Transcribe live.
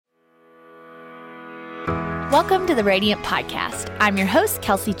Welcome to the Radiant Podcast. I'm your host,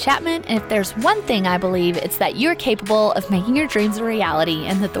 Kelsey Chapman, and if there's one thing I believe, it's that you're capable of making your dreams a reality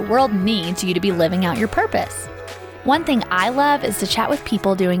and that the world needs you to be living out your purpose. One thing I love is to chat with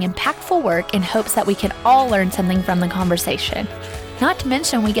people doing impactful work in hopes that we can all learn something from the conversation. Not to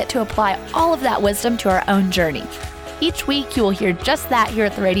mention, we get to apply all of that wisdom to our own journey. Each week, you will hear just that here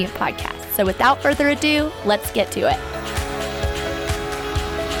at the Radiant Podcast. So without further ado, let's get to it.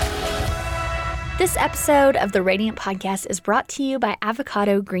 This episode of the Radiant Podcast is brought to you by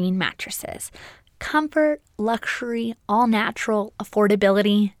Avocado Green Mattresses. Comfort, luxury, all natural,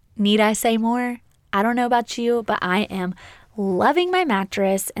 affordability. Need I say more? I don't know about you, but I am loving my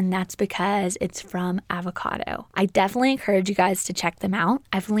mattress, and that's because it's from Avocado. I definitely encourage you guys to check them out.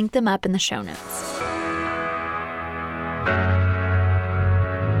 I've linked them up in the show notes.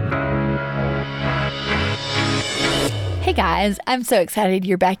 Hey guys, I'm so excited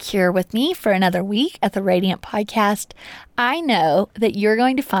you're back here with me for another week at the Radiant Podcast. I know that you're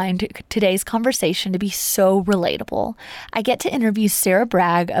going to find today's conversation to be so relatable. I get to interview Sarah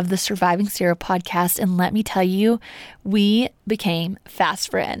Bragg of the Surviving Sarah podcast, and let me tell you, we became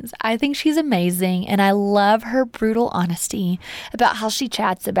fast friends. I think she's amazing, and I love her brutal honesty about how she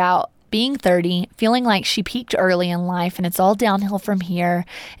chats about being 30, feeling like she peaked early in life and it's all downhill from here,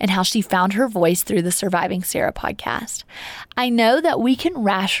 and how she found her voice through the Surviving Sarah podcast. I know that we can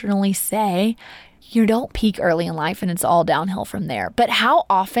rationally say, you don't peak early in life and it's all downhill from there. But how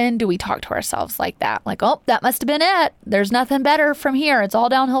often do we talk to ourselves like that? Like, oh, that must have been it. There's nothing better from here. It's all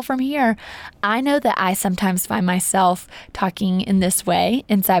downhill from here. I know that I sometimes find myself talking in this way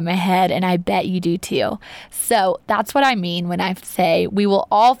inside my head, and I bet you do too. So that's what I mean when I say we will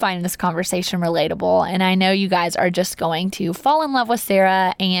all find this conversation relatable. And I know you guys are just going to fall in love with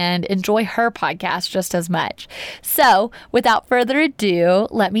Sarah and enjoy her podcast just as much. So without further ado,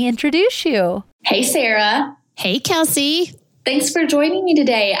 let me introduce you. Hey, Sarah. Hey, Kelsey. Thanks for joining me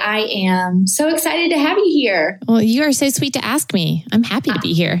today. I am so excited to have you here. Well, you are so sweet to ask me. I'm happy to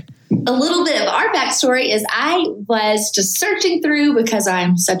be here. A little bit of our backstory is I was just searching through because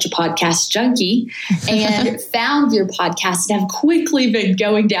I'm such a podcast junkie and found your podcast and have quickly been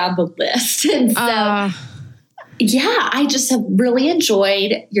going down the list. And so, yeah, I just have really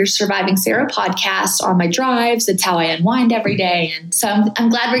enjoyed your Surviving Sarah podcast on my drives. It's how I unwind every day. And so I'm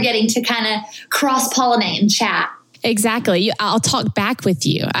glad we're getting to kind of cross-pollinate and chat. Exactly. I'll talk back with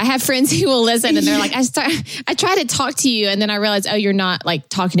you. I have friends who will listen and they're like, I try to talk to you. And then I realize, oh, you're not like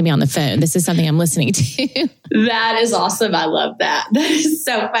talking to me on the phone. This is something I'm listening to. That is awesome. I love that. That is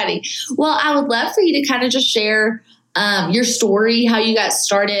so funny. Well, I would love for you to kind of just share your story, how you got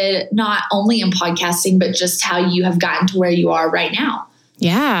started, not only in podcasting, but just how you have gotten to where you are right now.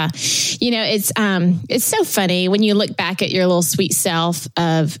 Yeah. You know, it's so funny when you look back at your little sweet self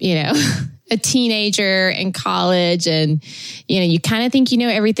of, a teenager in college, and, you kind of think you know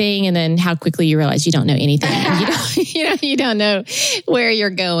everything, and then how quickly you realize you don't know anything. You don't know where you're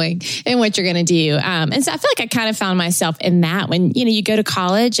going and what you're going to do. And so I feel like I kind of found myself in that when, you go to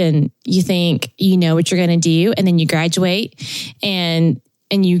college and you think you know what you're going to do, and then you graduate and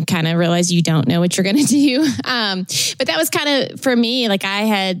you kind of realize you don't know what you're going to do. But that was kind of, for me, like I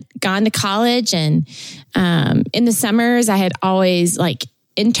had gone to college, and in the summers I had always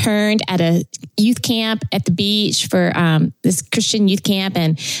interned at a youth camp at the beach for this Christian youth camp,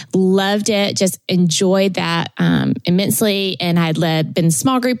 and loved it. Just enjoyed that immensely. And I'd been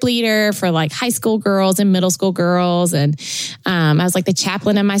small group leader for high school girls and middle school girls. And I was the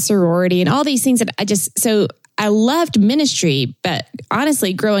chaplain in my sorority and all these things that I loved ministry. But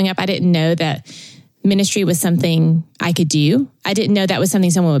honestly, growing up, I didn't know that ministry was something I could do. I didn't know that was something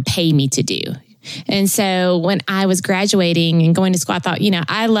someone would pay me to do. And so when I was graduating and going to school, I thought,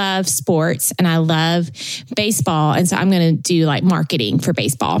 I love sports and I love baseball. And so I'm going to do marketing for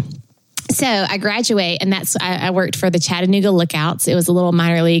baseball. So I graduate, and I worked for the Chattanooga Lookouts. It was a little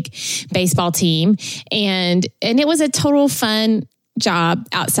minor league baseball team. And it was a total fun job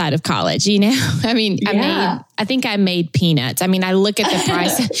outside of college, I mean, yeah. I think I made peanuts. I mean, I look at the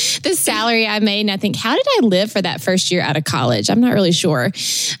price, the salary I made, and I think, how did I live for that first year out of college? I'm not really sure.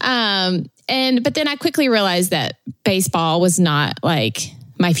 But then I quickly realized that baseball was not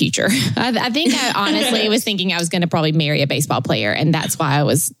my future. I think I honestly was thinking I was going to probably marry a baseball player, and that's why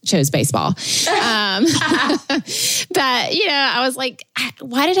I chose baseball. But I was like,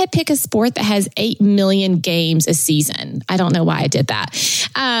 why did I pick a sport that has 8 million games a season? I don't know why I did that.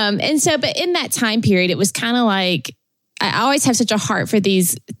 But in that time period, it was kind of I always have such a heart for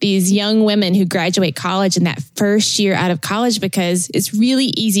these young women who graduate college in that first year out of college, because it's really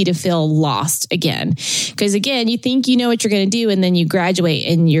easy to feel lost again. Because again, you think you know what you're going to do, and then you graduate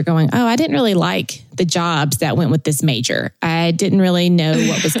and you're going, oh, I didn't really like the jobs that went with this major. I didn't really know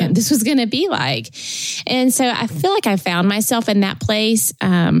what this was going to be like. And so I feel like I found myself in that place.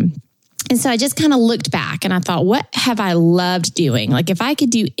 And so I just kind of looked back and I thought, what have I loved doing? Like, if I could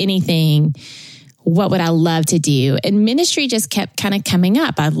do anything, what would I love to do? And ministry just kept kind of coming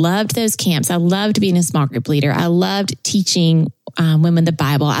up. I loved those camps. I loved being a small group leader. I loved teaching women the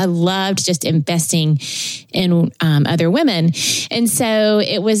Bible. I loved just investing in other women. And so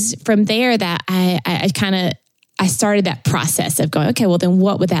it was from there that I started that process of going, okay, well then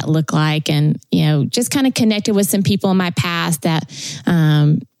what would that look like? And, just kind of connected with some people in my past that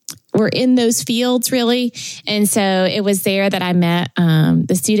were in those fields really. And so it was there that I met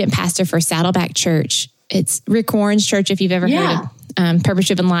the student pastor for Saddleback Church. It's Rick Warren's church, if you've ever heard of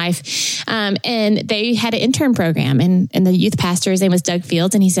Purpose-Driven Life. And they had an intern program, and the youth pastor, his name was Doug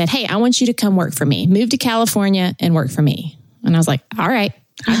Fields, and he said, hey, I want you to come work for me. Move to California and work for me. And I was like, all right,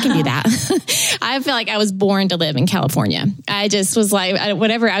 I can do that. I feel like I was born to live in California. I just was like,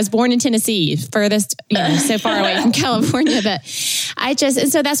 whatever. I was born in Tennessee, furthest, so far away from California. But and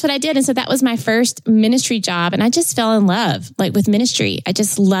so that's what I did. And so that was my first ministry job. And I just fell in love, like, with ministry. I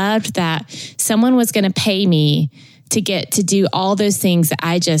just loved that someone was going to pay me to get to do all those things that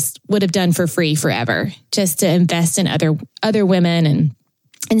I just would have done for free forever, just to invest in other women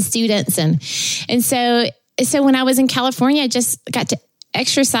and students. And so when I was in California, I just got to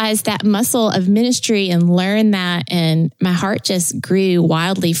exercise that muscle of ministry and learn that. And my heart just grew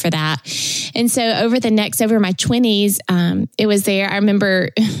wildly for that. And so over my 20s, it was there. I remember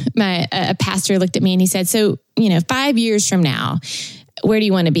a pastor looked at me and he said, so, 5 years from now, where do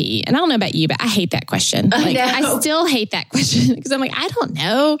you want to be? And I don't know about you, but I hate that question. Like, I still hate that question because I'm like, I don't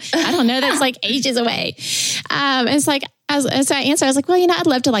know. That's like ages away. It's like, so I answered, I was like, well, I'd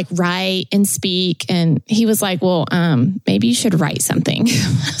love to like write and speak. And he was like, well, maybe you should write something.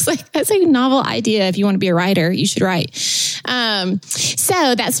 I was like, that's a novel idea. If you want to be a writer, you should write.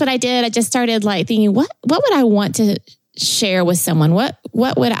 So that's what I did. I just started like thinking, what would I want to share with someone? What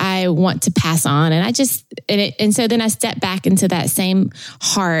would I want to pass on? And so then I stepped back into that same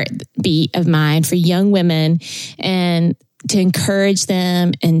heartbeat of mine for young women, and to encourage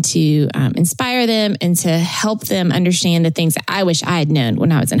them and to inspire them and to help them understand the things that I wish I had known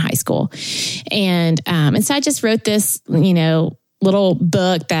when I was in high school. And so I just wrote this, little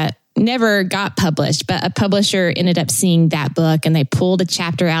book that never got published, but a publisher ended up seeing that book and they pulled a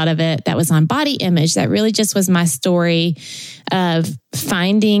chapter out of it that was on body image. That really just was my story of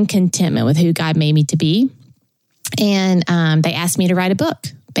finding contentment with who God made me to be. And they asked me to write a book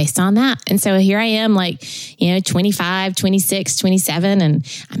based on that. And so here I am, 25, 26, 27,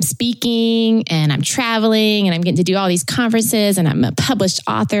 and I'm speaking and I'm traveling and I'm getting to do all these conferences and I'm a published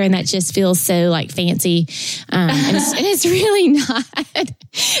author, and that just feels so like fancy. And it's really not.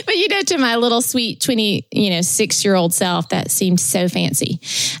 But to my little sweet 6-year-old self, that seemed so fancy.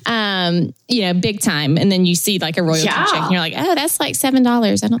 Big time. And then you see like a royalty check and you're like, oh, that's like $7.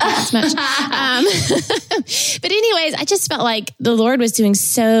 I don't think that's much. But anyways, I just felt like the Lord was doing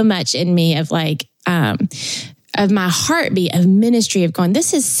so much in me of like, of my heartbeat of ministry, of going,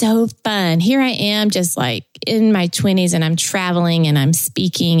 this is so fun. Here I am just like in my 20s and I'm traveling and I'm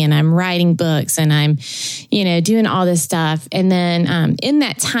speaking and I'm writing books and I'm, doing all this stuff. And then in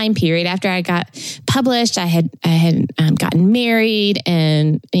that time period, after I got published, I had gotten married,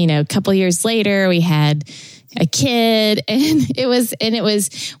 and, a couple years later we had a kid, and it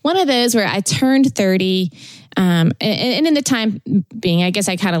was one of those where I turned 30. And in the time being, I guess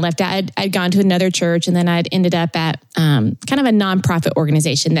I kind of left out. I'd gone to another church, and then I'd ended up at kind of a nonprofit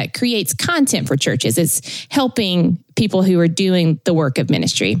organization that creates content for churches. It's helping people who are doing the work of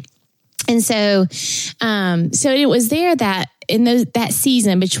ministry. And so it was there that in that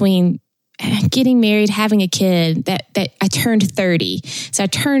season between getting married, having a kid, that I turned 30. So I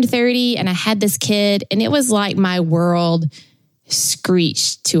turned 30 and I had this kid, and it was like my world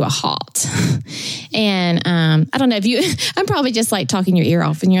screeched to a halt. And I don't know if I'm probably just like talking your ear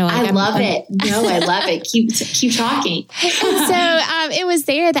off, and you're like, I love it. No, I love it. Keep talking. And so it was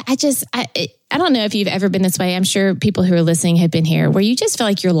there that I don't know if you've ever been this way. I'm sure people who are listening have been here, where you just feel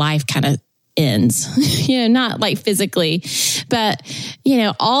like your life kind of ends, not like physically, but,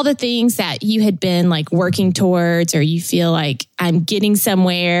 all the things that you had been like working towards, or you feel like I'm getting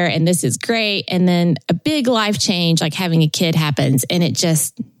somewhere and this is great. And then a big life change, like having a kid, happens, and it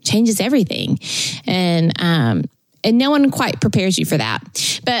just changes everything. And no one quite prepares you for that.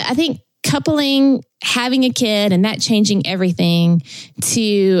 But I think coupling having a kid and that changing everything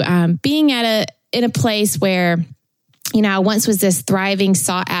to being in a place where, you know, I once was this thriving,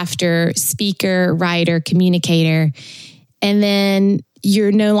 sought after speaker, writer, communicator. And then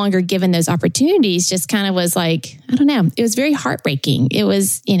you're no longer given those opportunities, just kind of was like, I don't know. It was very heartbreaking. It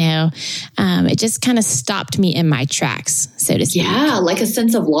was, you know, it just kind of stopped me in my tracks, so to speak. Yeah, like a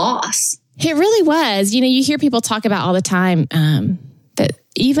sense of loss. It really was. You know, you hear people talk about all the time that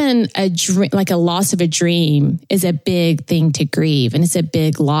even a dream, like a loss of a dream, is a big thing to grieve, and it's a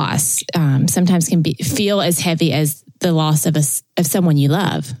big loss. Sometimes can feel as heavy as the loss of someone you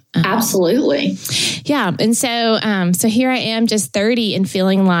love. Absolutely. Yeah. And so here I am, just 30 and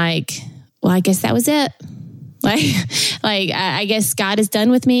feeling like, well, I guess that was it. Like I guess God is done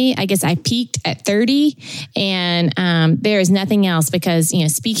with me. I guess I peaked at 30 and there is nothing else because, you know,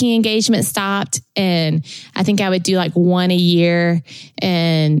 speaking engagement stopped and I think I would do like one a year.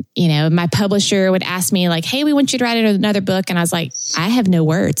 And, you know, my publisher would ask me like, hey, we want you to write another book. And I was like, I have no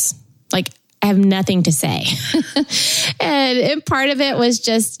words. Like, I have nothing to say. and part of it was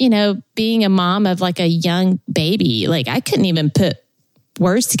just, you know, being a mom of like a young baby. Like I couldn't even put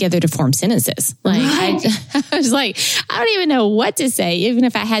words together to form sentences. Like I was like, I don't even know what to say. Even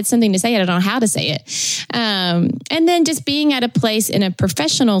if I had something to say, I don't know how to say it. And then just being at a place in a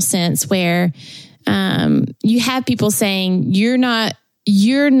professional sense where you have people saying, you're not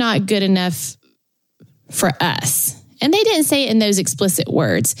good enough for us. And they didn't say it in those explicit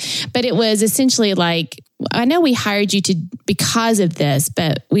words, but it was essentially like, I know we hired you because of this,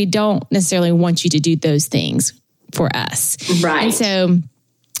 but we don't necessarily want you to do those things for us. Right. And so,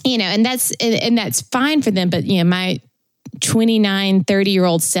 you know, and that's fine for them. But, you know, my 29,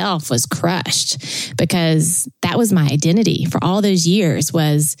 30-year-old self was crushed because that was my identity for all those years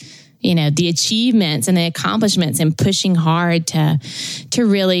was, you know, the achievements and the accomplishments and pushing hard to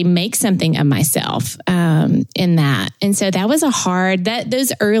really make something of myself in that. And so that was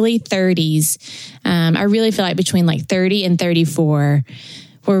those early 30s, I really feel like between like 30 and 34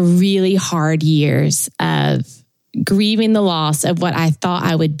 were really hard years of grieving the loss of what I thought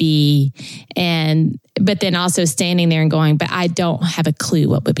I would be. But then also standing there and going, but I don't have a clue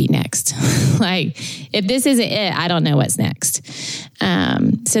what would be next. Like, if this isn't it, I don't know what's next.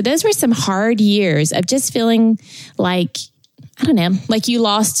 So those were some hard years of just feeling like, I don't know, like you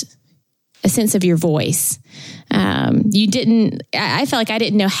lost a sense of your voice. I felt like I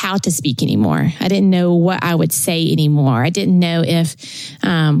didn't know how to speak anymore. I didn't know what I would say anymore. I didn't know if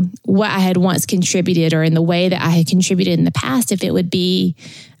what I had once contributed or in the way that I had contributed in the past, if it would be,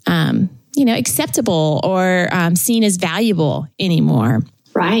 you know, acceptable or seen as valuable anymore.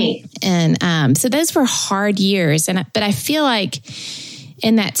 Right. And so those were hard years. But I feel like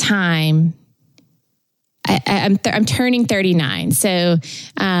in that time, I'm turning 39. So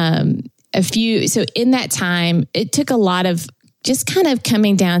so in that time, it took a lot of just kind of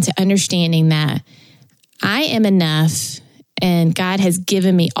coming down to understanding that I am enough and God has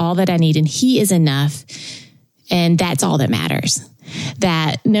given me all that I need and He is enough. And that's all that matters.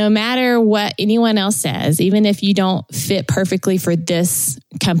 That no matter what anyone else says, even if you don't fit perfectly for this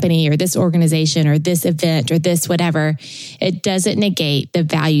company or this organization or this event or this whatever, it doesn't negate the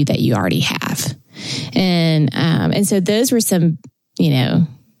value that you already have. And so those were some, you know,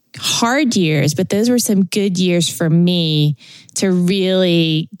 hard years, but those were some good years for me to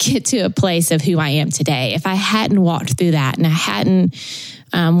really get to a place of who I am today. If I hadn't walked through that and I hadn't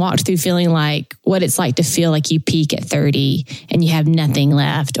walked through feeling like what it's like to feel like you peak at 30 and you have nothing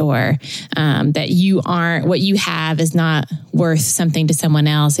left, or that what you have is not worth something to someone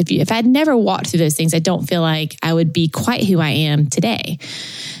else. If I'd never walked through those things, I don't feel like I would be quite who I am today.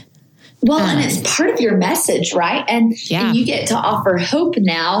 Well, and it's part of your message, right? And you get to offer hope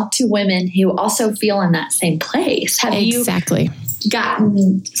now to women who also feel in that same place. Have you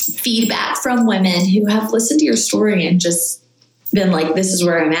gotten feedback from women who have listened to your story and just been like, this is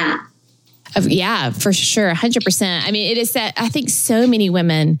where I'm at? Yeah, for sure. 100%. I mean, it is that I think so many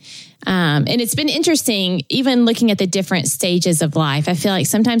women, and it's been interesting, even looking at the different stages of life. I feel like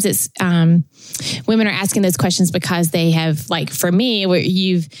sometimes it's, women are asking those questions because they have, like for me, where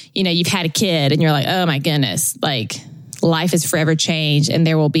you've had a kid and you're like, oh my goodness, like life is forever changed and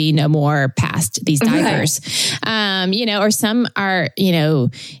there will be no more past these diapers. Right. Or some are,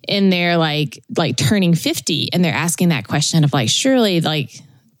 in their like turning 50 and they're asking that question of like, surely like,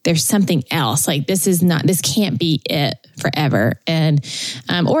 there's something else. Like this can't be it forever. And,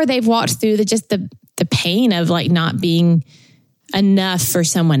 or they've walked through the pain of like not being enough for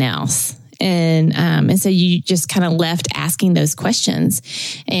someone else. And so you just kind of left asking those questions.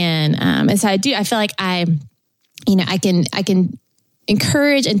 And so I feel like I can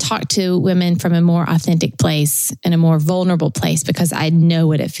encourage and talk to women from a more authentic place and a more vulnerable place, because I know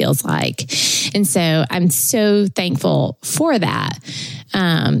what it feels like. And so I'm so thankful for that.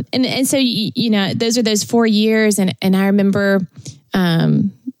 And so, those are those 4 years. And I remember,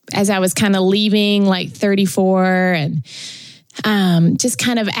 as I was kind of leaving like 34 and, just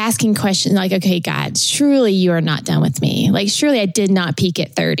kind of asking questions like, okay, God, surely you are not done with me. Like, surely I did not peak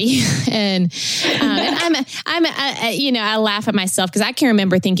at 30. and I laugh at myself because I can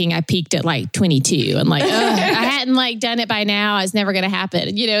remember thinking I peaked at like 22 and like, I hadn't like done it by now. It's never going to happen.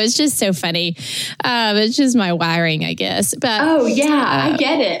 It's just so funny. It's just my wiring, I guess. But I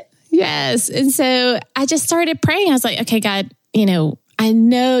get it. Yes. And so I just started praying. I was like, okay, God, I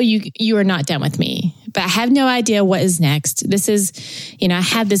know you are not done with me, but I have no idea what is next. This is, I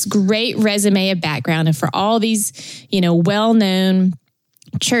have this great resume of background, and for all these, well-known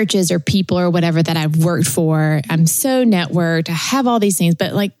churches or people or whatever that I've worked for, I'm so networked. I have all these things,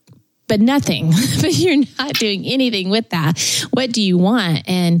 but nothing, but you're not doing anything with that. What do you want?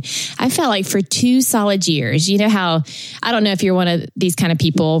 And I felt like for 2 solid years, how, I don't know if you're one of these kind of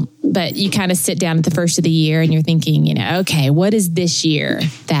people, but you kind of sit down at the first of the year and you're thinking, okay, what is this year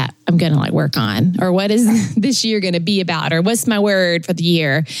that I'm going to work on? Or what is this year going to be about? Or what's my word for the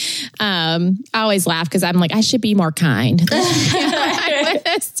year? I always laugh because I'm like, I should be more kind. But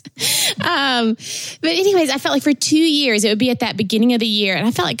anyways, I felt like for 2 years, it would be at that beginning of the year. And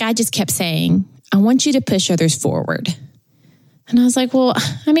I felt like God just kept saying, I want you to push others forward. And I was like, well,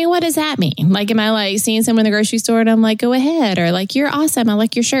 what does that mean? Like, am I like seeing someone in the grocery store and I'm like, go ahead. Or like, you're awesome. I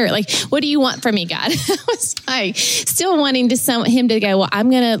like your shirt. Like, what do you want from me, God? I was like, still wanting him to go, well, I'm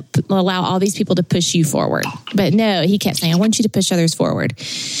going to allow all these people to push you forward. But no, he kept saying, I want you to push others forward.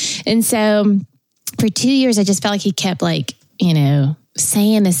 And so for 2 years, I just felt like he kept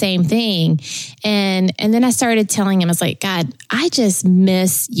saying the same thing. And then I started telling him, I was like, God, I just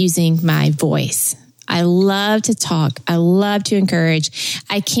miss using my voice. I love to talk. I love to encourage.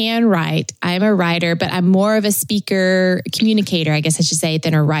 I can write. I'm a writer, but I'm more of a speaker, communicator, I guess I should say,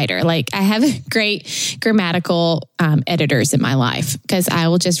 than a writer. Like, I have great grammatical editors in my life because I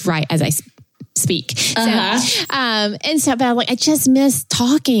will just write as I speak. So, but I'm like, I just miss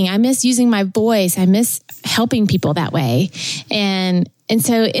talking. I miss using my voice. I miss helping people that way. And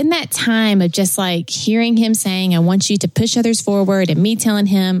so in that time of just like hearing him saying, I want you to push others forward, and me telling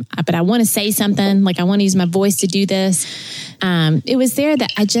him, but I want to say something, like I want to use my voice to do this. It was there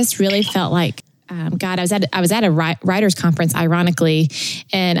that I just really felt like, God, I was at a writers conference, ironically,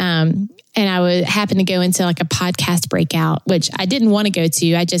 and I would happen to go into like a podcast breakout, which I didn't want to go to.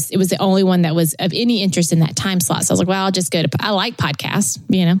 It was the only one that was of any interest in that time slot. So I was like, well, I'll just I like podcasts,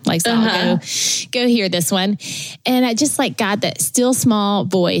 so I'll go hear this one. And I just like God, that still small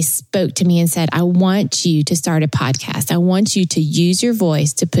voice spoke to me and said, I want you to start a podcast. I want you to use your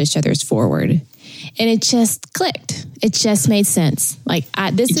voice to push others forward. And it just clicked. It just made sense. Like,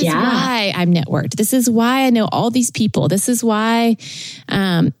 this is why I'm networked. This is why I know all these people. This is why,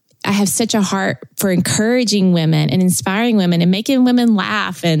 I have such a heart for encouraging women and inspiring women and making women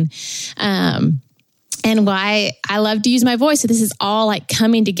laugh, and why I love to use my voice. So this is all like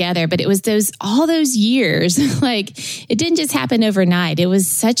coming together, but it was all those years, like it didn't just happen overnight. It was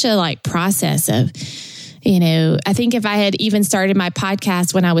such a like process of, I think if I had even started my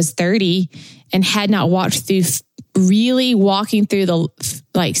podcast when I was 30 and had not walked through walking through the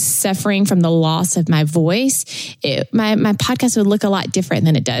like suffering from the loss of my voice, my podcast would look a lot different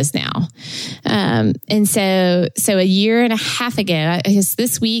than it does now. And so a year and a half ago, I guess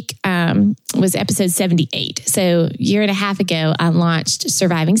this week was episode 78. So a year and a half ago, I launched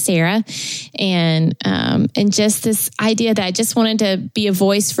Surviving Sarah, and just this idea that I just wanted to be a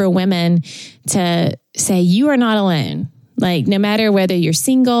voice for women to say, you are not alone. Like, no matter whether you're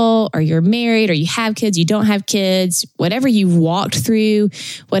single or you're married or you have kids, you don't have kids, whatever you've walked through,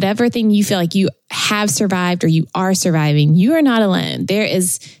 whatever thing you feel like you have survived or you are surviving, you are not alone. There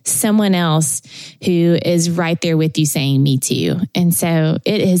is someone else who is right there with you saying, me too. And so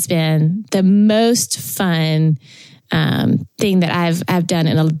it has been the most fun thing that I've done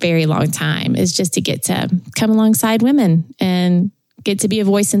in a very long time, is just to get to come alongside women and get to be a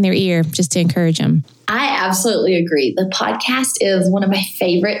voice in their ear, just to encourage them. I absolutely agree. The podcast is one of my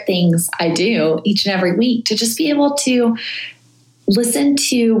favorite things I do each and every week, to just be able to listen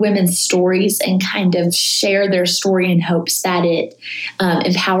to women's stories and kind of share their story in hopes that it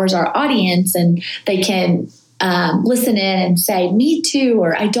empowers our audience, and they can listen in and say, me too,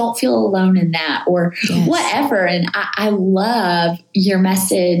 or I don't feel alone in that, or whatever. And I love your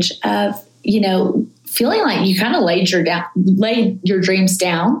message of, feeling like you kind of laid your dreams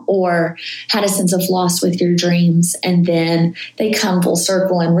down or had a sense of loss with your dreams, and then they come full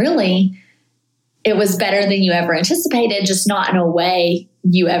circle, and really it was better than you ever anticipated, just not in a way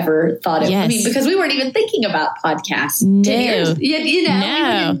you ever thought it would. I mean, because we weren't even thinking about podcasts. No.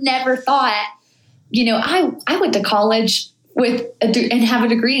 We never thought, I went to college and have a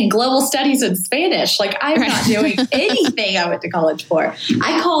degree in global studies and Spanish. Like, I'm not doing anything I went to college for.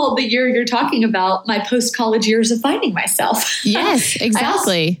 I call the year you're talking about my post-college years of finding myself. Yes,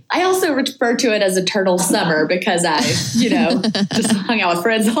 exactly. I also refer to it as eternal summer because I, just hung out with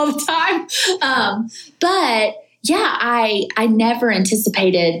friends all the time. But yeah, I never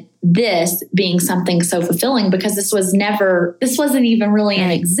anticipated this being something so fulfilling because this wasn't even really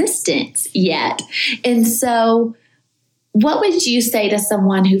in existence yet. And so what would you say to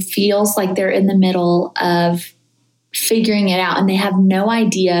someone who feels like they're in the middle of figuring it out and they have no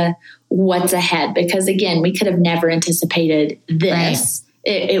idea what's ahead? Because again, we could have never anticipated this.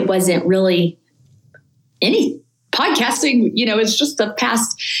 Right. It wasn't really any podcasting, it's just a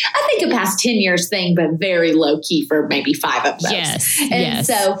past 10 years thing, but very low key for maybe 5 of those. Yes.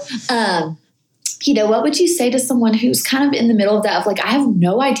 So, what would you say to someone who's kind of in the middle of that, of like, I have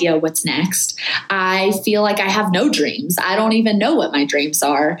no idea what's next. I feel like I have no dreams. I don't even know what my dreams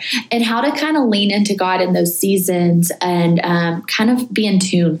are, and how to kind of lean into God in those seasons and kind of be in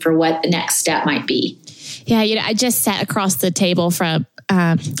tune for what the next step might be. Yeah. I just sat across the table from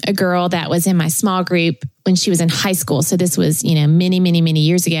a girl that was in my small group when she was in high school. So this was, many, many, many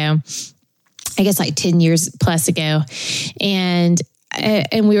years ago, I guess like 10 years plus ago. And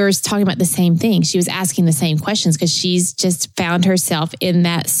we were talking about the same thing. She was asking the same questions because she's just found herself in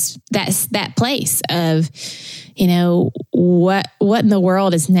that place of, what in the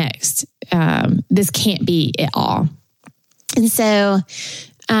world is next? This can't be it all. And so,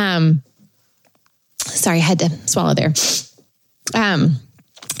 sorry, I had to swallow there.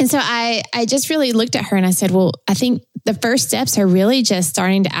 And so I just really looked at her and I said, well, I think the first steps are really just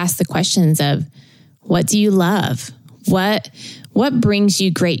starting to ask the questions of, what do you love? What brings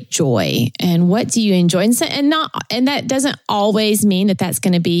you great joy, and what do you enjoy? And that doesn't always mean that that's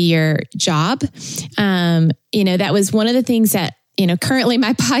going to be your job. That was one of the things that, currently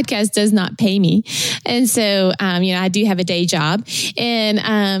my podcast does not pay me. And so, I do have a day job,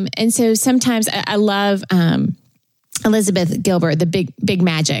 and so sometimes I love, Elizabeth Gilbert, the Big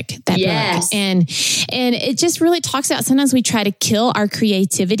Magic, that book. And it just really talks about sometimes we try to kill our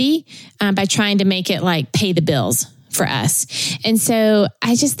creativity by trying to make it like pay the bills for us. And so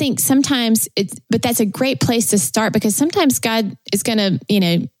I just think sometimes but that's a great place to start, because sometimes God is going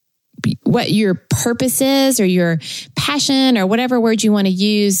to, what your purpose is or your passion or whatever word you want to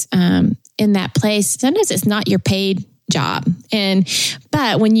use in that place, sometimes it's not your paid job.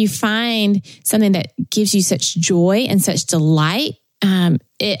 But when you find something that gives you such joy and such delight,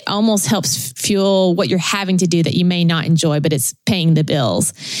 it almost helps fuel what you're having to do that you may not enjoy, but it's paying the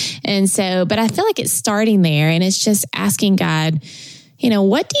bills. And so, but I feel like it's starting there, and it's just asking God,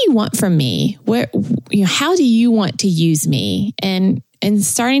 what do you want from me? How do you want to use me? And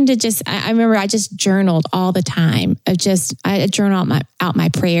starting to I remember I just journaled all the time. I journal out my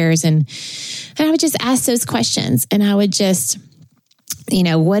prayers, and I would just ask those questions, and I would just,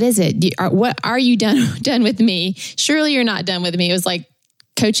 what is it? What are you done with me? Surely you're not done with me. It was like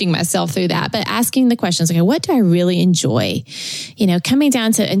coaching myself through that, but asking the questions, okay, what do I really enjoy? Coming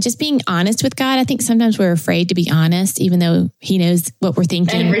down to, and just being honest with God. I think sometimes we're afraid to be honest, even though He knows what we're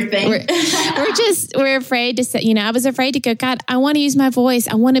thinking. Everything. We're afraid to say, I was afraid to go, God, I want to use my voice.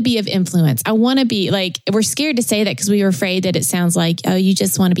 I want to be of influence. I want to be like, we're scared to say that because we were afraid that it sounds like, oh, you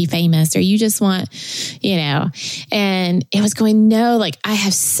just want to be famous, or you just want, and it was going, no, like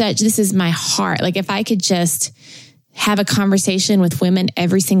this is my heart. Like if I could just have a conversation with women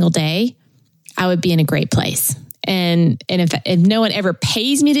every single day, I would be in a great place. And if no one ever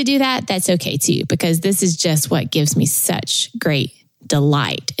pays me to do that, that's okay too, because this is just what gives me such great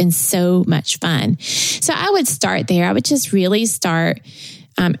delight and so much fun. So I would start there. I would just really start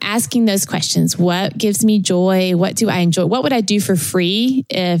asking those questions. What gives me joy? What do I enjoy? What would I do for free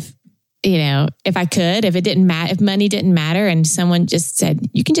if I could, if it didn't matter, if money didn't matter and someone just said,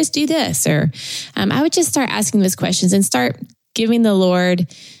 you can just do this, or I would just start asking those questions and start giving the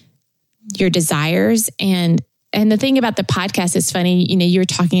Lord your desires. And the thing about the podcast is funny, you were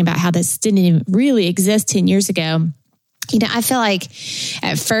talking about how this didn't even really exist 10 years ago. I feel like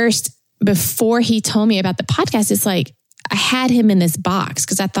at first, before He told me about the podcast, it's like I had Him in this box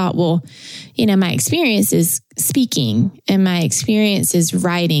because I thought, well, my experience is speaking and my experience is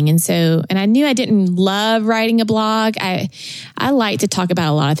writing. And I knew I didn't love writing a blog. I like to talk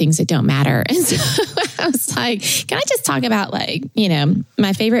about a lot of things that don't matter. And so I was like, can I just talk about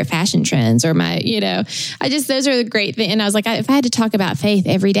my favorite fashion trends or those are the great things. And I was like, if I had to talk about faith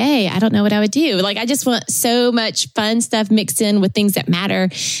every day, I don't know what I would do. Like, I just want so much fun stuff mixed in with things that matter.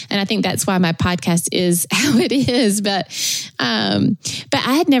 And I think that's why my podcast is how it is. But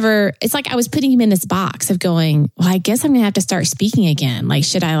I had never, it's like I was putting him in this box of going, well, I guess I'm going to have to start speaking again. Like,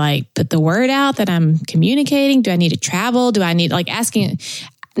 should I put the word out that I'm communicating? Do I need to travel? Do I need asking?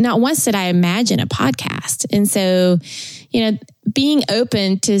 Not once did I imagine a podcast. And so, being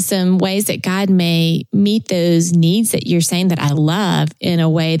open to some ways that God may meet those needs that you're saying that I love in a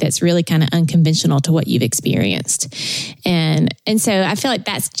way that's really kind of unconventional to what you've experienced. And so I feel like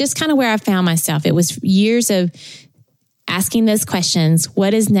that's just kind of where I found myself. It was years of asking those questions.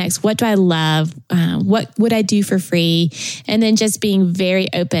 What is next? What do I love? What would I do for free? And then just being very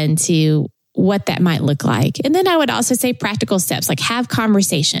open to what that might look like. And then I would also say practical steps, like have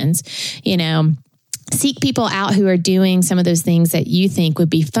conversations, seek people out who are doing some of those things that you think would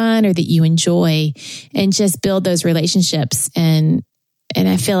be fun or that you enjoy, and just build those relationships. And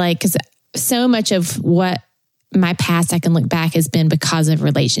I feel like, because so much of what my past I can look back has been because of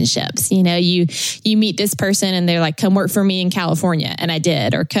relationships. You meet this person and they're like, come work for me in California. And I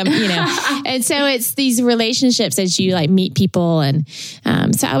did, or come, and so it's these relationships as you meet people. And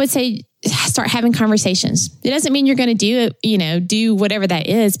so I would say, start having conversations. It doesn't mean you're going to do it, do whatever that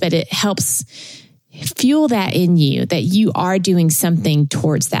is, but it helps fuel that in you, that you are doing something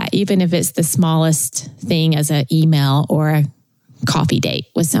towards that, even if it's the smallest thing as an email or a coffee date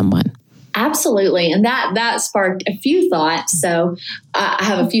with someone. Absolutely. And that sparked a few thoughts. So I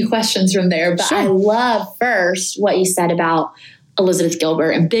have a few questions from there, but sure. I love first what you said about Elizabeth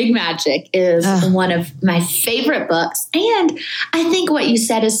Gilbert, and Big Magic is one of my favorite books. And I think what you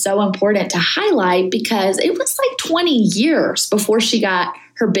said is so important to highlight, because it was 20 years before she got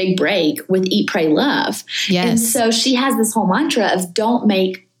her big break with Eat, Pray, Love. Yes. And so she has this whole mantra of don't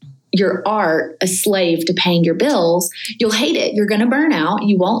make your art a slave to paying your bills. You'll hate it. You're going to burn out.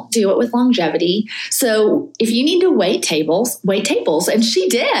 You won't do it with longevity. So if you need to wait tables. And she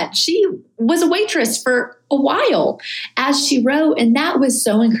did. She was a waitress for a while, as she wrote. And that was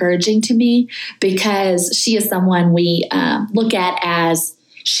so encouraging to me, because she is someone we look at as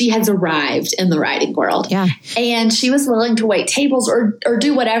she has arrived in the writing world. Yeah. And she was willing to wait tables or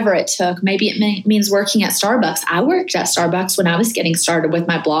do whatever it took. Maybe it means working at Starbucks. I worked at Starbucks when I was getting started with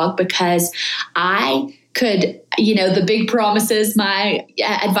my blog, because I could, the big promises my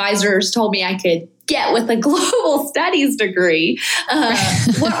advisors told me I could get with a global studies degree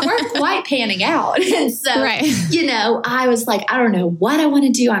weren't quite panning out. And so, I was like, I don't know what I want to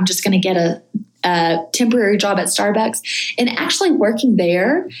do. I'm just going to get a temporary job at Starbucks, and actually working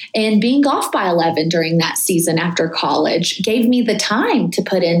there and being off by 11 during that season after college gave me the time to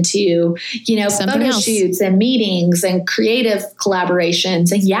put into, photo shoots and meetings and creative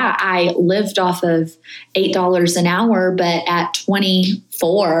collaborations. And I lived off of $8 an hour, but at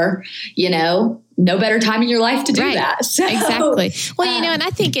 24, no better time in your life to do that. So, exactly. Well, and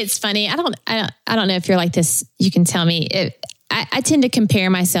I think it's funny. I don't know if you're like this. You can tell me. I tend to compare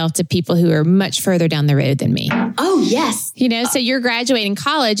myself to people who are much further down the road than me. Oh, yes. So you're graduating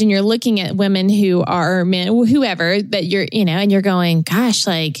college and you're looking at women who are men, whoever that you're, and you're going, gosh,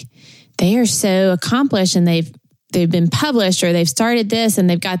 they are so accomplished, and they've been published, or they've started this and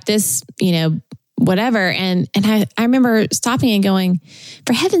they've got this, whatever. And I remember stopping and going,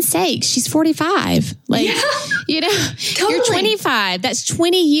 for heaven's sake, she's 45. Totally. You're 25. That's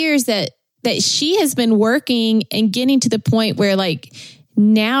 20 years that she has been working and getting to the point where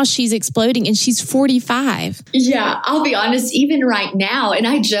now she's exploding, and she's 45. Yeah, I'll be honest, even right now, and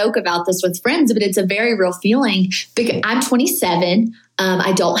I joke about this with friends, but it's a very real feeling, because I'm 27.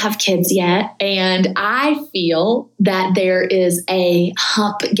 I don't have kids yet. And I feel that there is a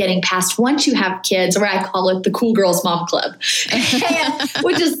hump getting past once you have kids, or I call it the cool girls mom club,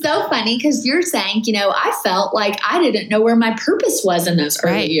 which is so funny, because you're saying, I felt like I didn't know where my purpose was in those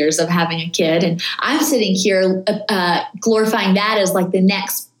early years of having a kid. And I'm sitting here glorifying that as the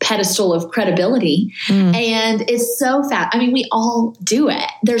next pedestal of credibility. And it's so fast. I mean, we all do it.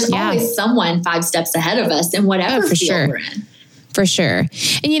 There's always someone 5 steps ahead of us in whatever field we're in. For sure.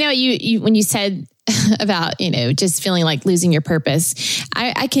 And you when you said about, just feeling like losing your purpose,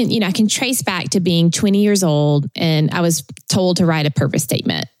 I can trace back to being 20 years old, and I was told to write a purpose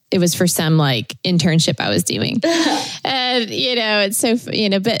statement. It was for some internship I was doing. And, it's so,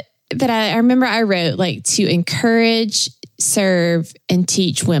 but I remember I wrote to encourage serve, and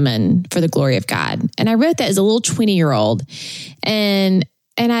teach women for the glory of God. And I wrote that as a little 20-year-old. And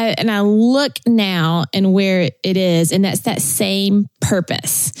I look now and where it is, and that's that same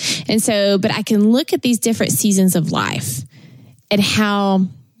purpose. And so, but I can look at these different seasons of life and how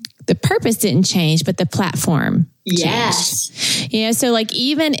the purpose didn't change, but the platform changed. You know, so like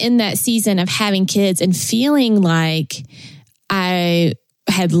even in that season of having kids and feeling like I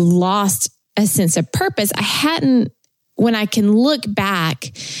had lost a sense of purpose, when I can look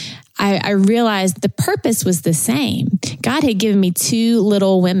back, I realized the purpose was the same. God had given me 2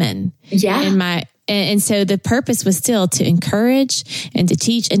 little women. Yeah. And so the purpose was still to encourage and to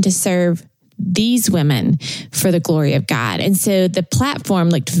teach and to serve these women for the glory of God. And so the platform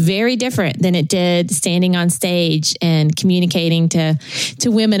looked very different than it did standing on stage and communicating to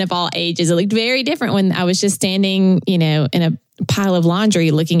women of all ages. It looked very different when I was just standing, in a pile of laundry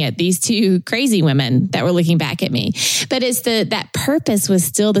looking at these 2 crazy women that were looking back at me. But it's that purpose was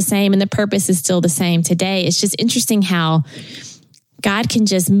still the same, and the purpose is still the same today. It's just interesting how God can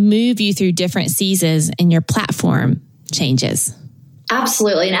just move you through different seasons and your platform changes.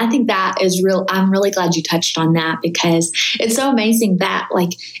 Absolutely. And I think that is real. I'm really glad you touched on that, because it's so amazing that,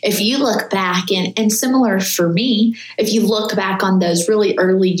 like, if you look back and similar for me, if you look back on those really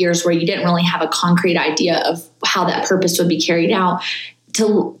early years where you didn't really have a concrete idea of how that purpose would be carried out,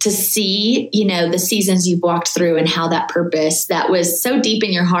 to see, the seasons you've walked through and how that purpose that was so deep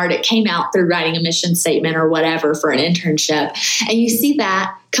in your heart, it came out through writing a mission statement or whatever for an internship. And you see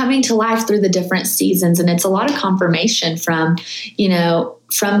that coming to life through the different seasons. And it's a lot of confirmation from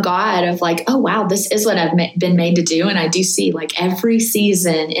God of like, oh, wow, this is what I've been made to do. And I do see like every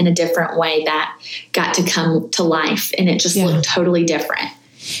season in a different way that got to come to life. And it just looked totally different.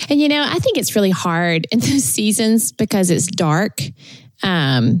 And, I think it's really hard in those seasons because it's dark.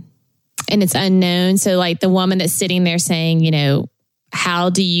 And it's unknown. So like the woman that's sitting there saying, how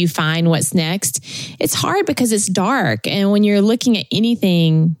do you find what's next? It's hard because it's dark. And when you're looking at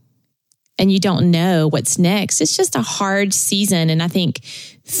anything and you don't know what's next, it's just a hard season. And I think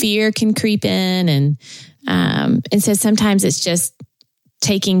fear can creep in. And so sometimes it's just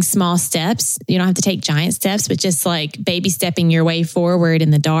taking small steps. You don't have to take giant steps, but just like baby stepping your way forward in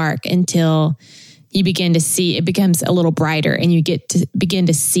the dark until you begin to see it becomes a little brighter and you get to begin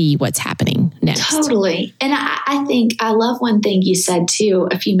to see what's happening next. Totally. And I think I love one thing you said too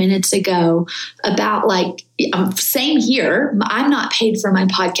a few minutes ago about like, same here. I'm not paid for my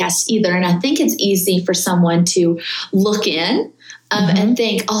podcast either. And I think it's easy for someone to look in and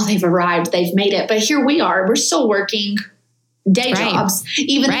think, oh, they've arrived, they've made it. But here we are, we're still working day jobs,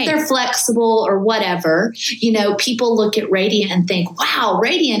 even if they're flexible or whatever. People look at Radiant and think, wow,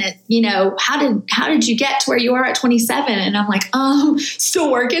 Radiant, how did you get to where you are at 27? And I'm like,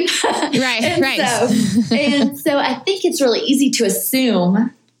 still working. And so I think it's really easy to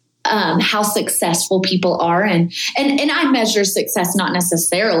assume how successful people are. And I measure success not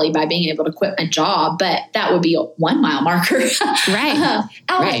necessarily by being able to quit my job, but that would be a 1 mile marker.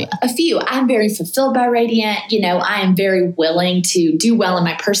 A few. I'm very fulfilled by Radiant. I am very willing to do well in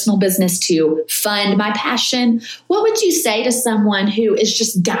my personal business to fund my passion. What would you say to someone who is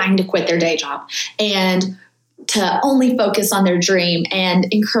just dying to quit their day job and to only focus on their dream,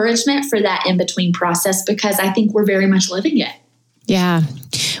 and encouragement for that in-between process? Because I think we're very much living it. Yeah.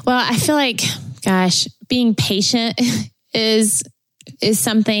 Well, I feel like, gosh, being patient is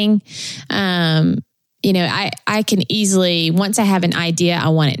something, I can easily, once I have an idea, I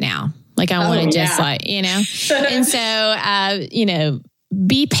want it now. Like I want to just and so,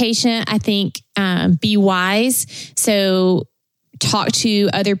 be patient. I think, be wise. So talk to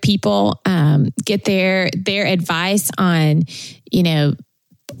other people, get their advice on,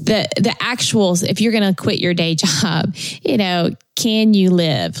 the actuals. If you're going to quit your day job, can you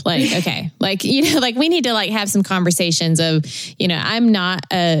live? Like, okay. Like, we need to have some conversations of, I'm not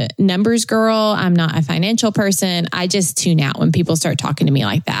a numbers girl. I'm not a financial person. I just tune out when people start talking to me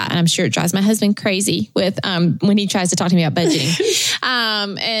like that. And I'm sure it drives my husband crazy with, when he tries to talk to me about budgeting.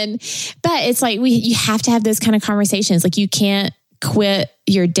 But it's like, you have to have those kind of conversations. Like you can't quit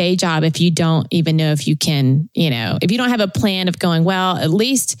your day job if you don't even know if you can, if you don't have a plan of going, well, at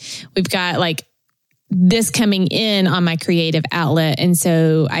least we've got this coming in on my creative outlet. And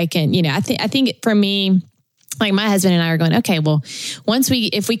so I can, I think for me, like my husband and I are going, okay, well,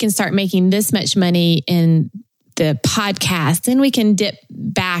 if we can start making this much money in the podcast, then we can dip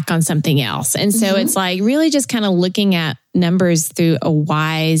back on something else. And so it's like really just kind of looking at numbers through a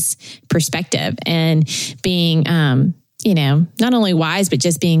wise perspective and being, not only wise, but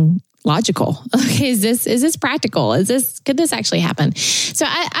just being logical. Okay, is this practical? Could this actually happen? So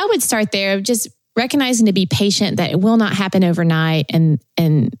I would start there, just recognizing to be patient, that it will not happen overnight, and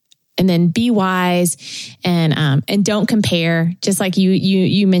then be wise, and don't compare. Just like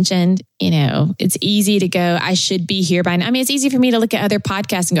you mentioned, it's easy to go, I should be here by now. I mean, it's easy for me to look at other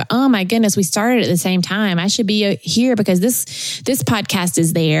podcasts and go, oh my goodness, we started at the same time. I should be here because this podcast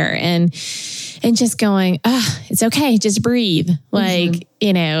is there, and just going, it's okay, just breathe. Like,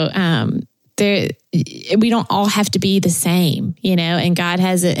 we don't all have to be the same, and God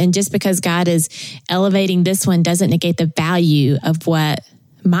has it. And just because God is elevating this one doesn't negate the value of what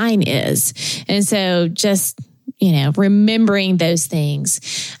mine is. And so just, remembering those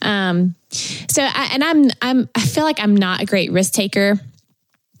things. I feel like I'm not a great risk taker.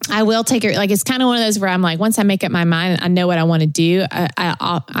 I will take it. Like, it's kind of one of those where I'm like, once I make up my mind, I know what I want to do.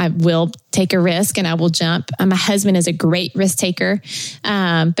 I will take a risk and I will jump. My husband is a great risk taker.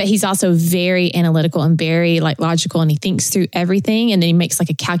 But he's also very analytical and very logical, and he thinks through everything. And then he makes a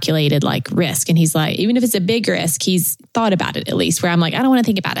calculated risk. And he's like, even if it's a big risk, he's thought about it at least, where I'm like, I don't want to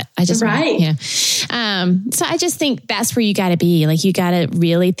think about it. I just, right. So I just think that's where you got to be. You got to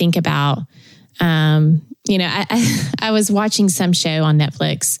really think about, I was watching some show on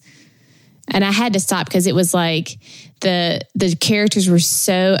Netflix, and I had to stop because it was the characters were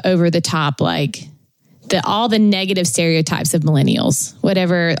so over the top, all the negative stereotypes of millennials,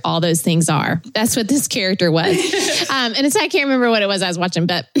 whatever all those things are. That's what this character was. I can't remember what it was I was watching,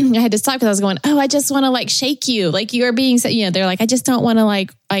 but I had to stop because I was going, I just want to shake you. You are being, they're I just don't want to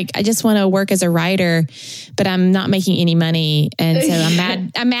I just want to work as a writer, but I'm not making any money. And so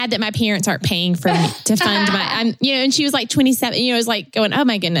I'm mad that my parents aren't paying for me to fund and she was 27, it was going, oh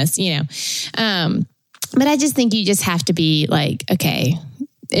my goodness, but I just think you just have to be okay,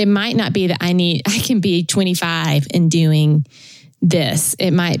 it might not be that I can be 25 and doing this.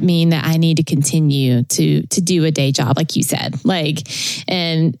 It might mean that I need to continue to do a day job, like you said,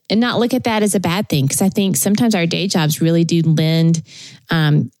 and not look at that as a bad thing. Cause I think sometimes our day jobs really do lend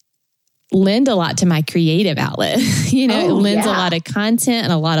a lot to my creative outlet. It lends a lot of content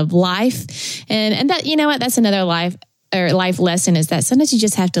and a lot of life. And that, that's another life lesson, is that sometimes you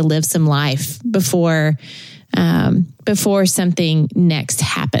just have to live some life before something next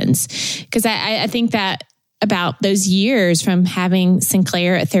happens. Because I think that about those years from having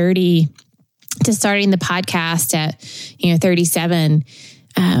Sinclair at 30 to starting the podcast at 37,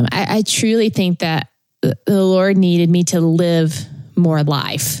 I truly think that the Lord needed me to live more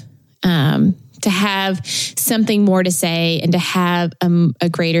life, to have something more to say, and to have a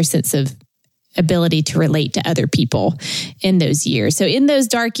greater sense of ability to relate to other people in those years. So in those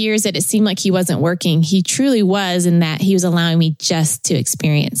dark years that it seemed like he wasn't working, he truly was, in that he was allowing me just to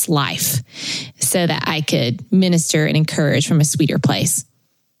experience life so that I could minister and encourage from a sweeter place.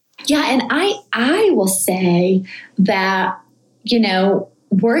 Yeah. And I will say that,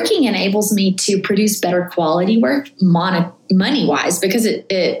 working enables me to produce better quality work money-wise, because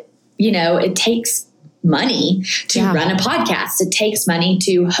it takes money to run a podcast. It takes money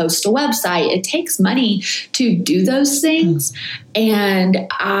to host a website. It takes money to do those things. And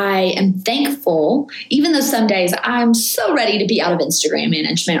I am thankful, even though some days I'm so ready to be out of Instagram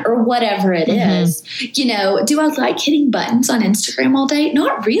management or whatever it is. Do I like hitting buttons on Instagram all day?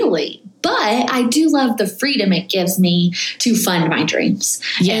 Not really. But I do love the freedom it gives me to fund my dreams.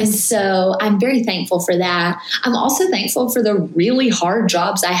 Yes. And so I'm very thankful for that. I'm also thankful for the really hard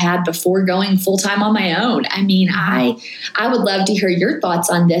jobs I had before going full-time on my own. I mean, I would love to hear your thoughts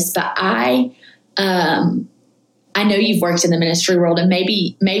on this, but I know you've worked in the ministry world, and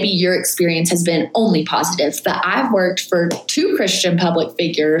maybe your experience has been only positive, but I've worked for 2 Christian public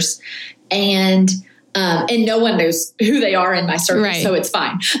figures, and no one knows who they are in my circle, right. So it's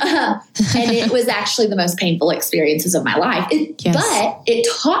fine. And it was actually the most painful experiences of my life. But it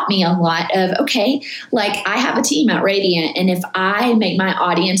taught me a lot of, I have a team at Radiant, and if I make my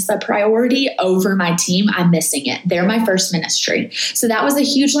audience the priority over my team, I'm missing it. They're my first ministry. So that was a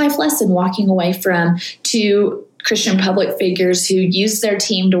huge life lesson, walking away from 2 Christian public figures who used their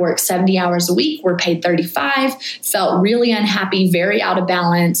team to work 70 hours a week, were paid 35, felt really unhappy, very out of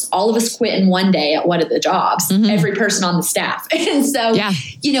balance. All of us quit in one day at one of the jobs, every person on the staff. And so,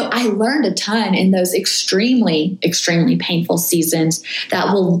 I learned a ton in those extremely, extremely painful seasons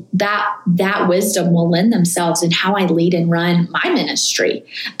that wisdom will lend themselves in how I lead and run my ministry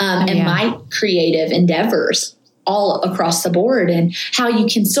and my creative endeavors all across the board, and how you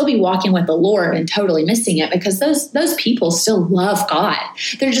can still be walking with the Lord and totally missing it, because those people still love God.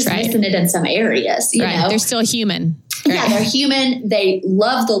 They're just missing it in some areas, you know? They're still human. Yeah, they're human. They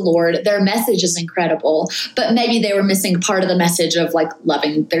love the Lord. Their message is incredible, but maybe they were missing part of the message of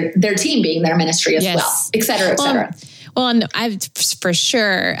loving their team being their ministry as well, et cetera, et cetera. Well, and for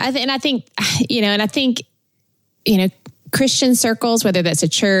sure. I think, Christian circles, whether that's a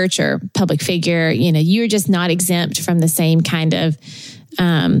church or public figure, you're just not exempt from the same kind of,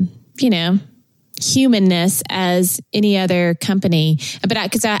 humanness as any other company. But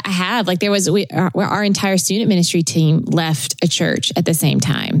because I have, like, our entire student ministry team left a church at the same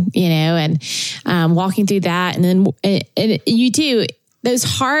time, and walking through that. And then and you do those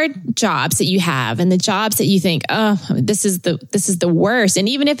hard jobs that you have and the jobs that you think, oh, this is the worst. And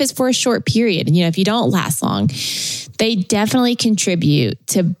even if it's for a short period, and if you don't last long, they definitely contribute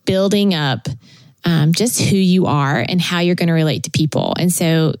to building up just who you are and how you're going to relate to people. And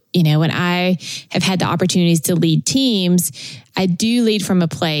so, when I have had the opportunities to lead teams, I do lead from a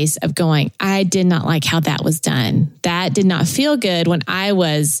place of going, I did not like how that was done. That did not feel good when I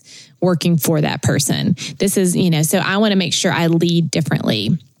was working for that person. This is, so I want to make sure I lead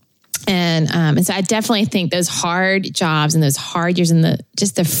differently. And so I definitely think those hard jobs and those hard years and the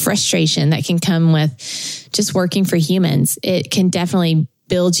frustration that can come with just working for humans, it can definitely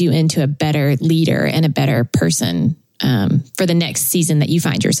build you into a better leader and a better person for the next season that you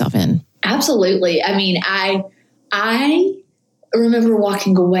find yourself in. Absolutely. I mean, I remember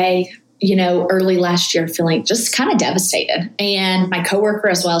walking away, early last year feeling just kind of devastated. And my coworker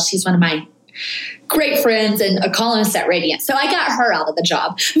as well, she's one of my great friends and a columnist at Radiant. So I got her out of the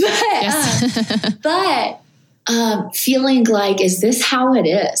job. But feeling like, is this how it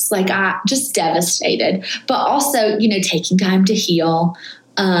is? Like, I just devastated, but also, taking time to heal,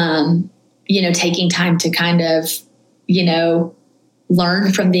 taking time to kind of,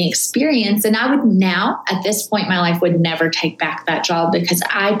 learn from the experience. And I would now, at this point in my life, would never take back that job because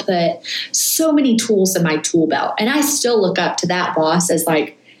I put so many tools in my tool belt. And I still look up to that boss as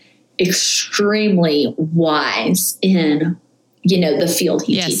like extremely wise in, the field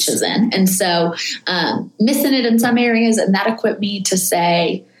he teaches in. And so missing it in some areas, and that equipped me to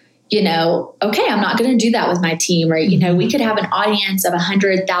say, okay, I'm not going to do that with my team. Or, we could have an audience of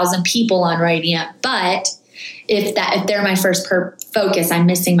 100,000 people on Radiant, but if they're my first focus, I'm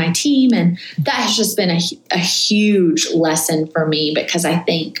missing my team. And that has just been a huge lesson for me because I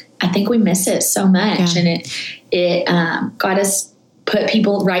think we miss it so much. Yeah. And it got us put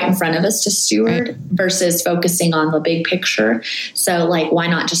people right in front of us to steward versus focusing on the big picture. So like, why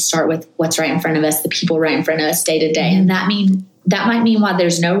not just start with what's right in front of us, the people right in front of us day to day? And that might mean why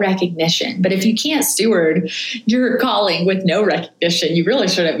there's no recognition. But if you can't steward your calling with no recognition, you really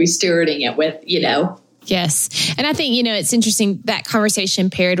shouldn't be stewarding it with, Yes. And I think, it's interesting that conversation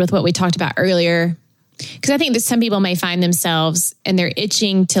paired with what we talked about earlier, because I think that some people may find themselves and they're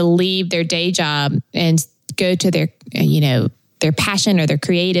itching to leave their day job and go to their, their passion or their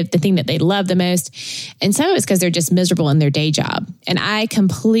creative, the thing that they love the most. And some of it's because they're just miserable in their day job. And I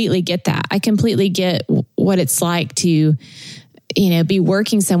completely get that. I completely get what it's like to, be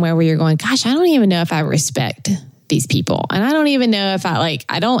working somewhere where you're going, gosh, I don't even know if I respect these people. And I don't even know if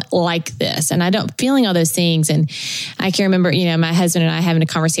I don't like this. And I don't feeling all those things. And I can remember, my husband and I having a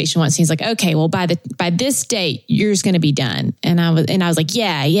conversation once. He's like, okay, well, by this date, you're just going to be done. And I was like,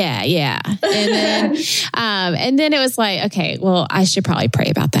 yeah. And then it was like, okay, well, I should probably pray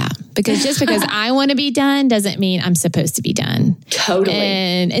about that because just because I want to be done doesn't mean I'm supposed to be done. Totally.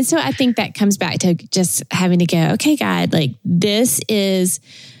 And so I think that comes back to just having to go, okay, God, like this is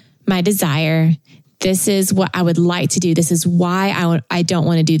my desire. This is what I would like to do. This is why I don't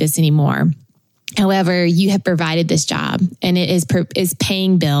want to do this anymore. However, you have provided this job and it is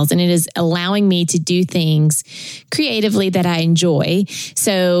paying bills and it is allowing me to do things creatively that I enjoy.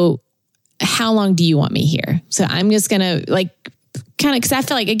 So how long do you want me here? So I'm just going to because I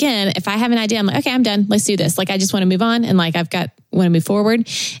feel like, again, if I have an idea, I'm like, okay, I'm done. Let's do this. Like, I just want to move on and want to move forward.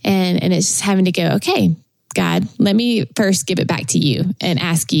 And it's just having to go, okay, God, let me first give it back to you and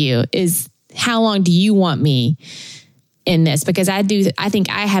ask you how long do you want me in this? Because I think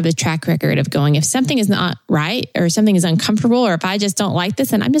I have a track record of going, if something is not right or something is uncomfortable, or if I just don't like this,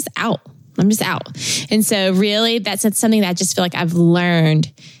 then I'm just out. And so really that's something that I just feel like I've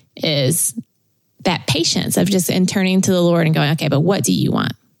learned is that patience of just turning to the Lord and going, okay, but what do you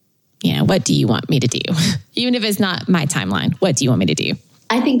want? What do you want me to do? Even if it's not my timeline, what do you want me to do?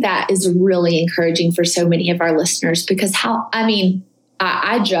 I think that is really encouraging for so many of our listeners because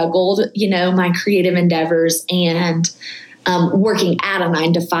I juggled, my creative endeavors and working at a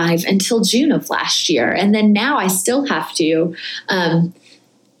 9-to-5 until June of last year. And then now I still have to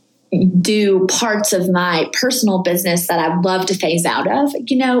do parts of my personal business that I'd love to phase out of.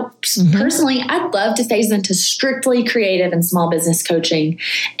 Personally, I'd love to phase into strictly creative and small business coaching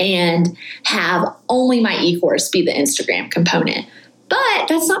and have only my e-course be the Instagram component. But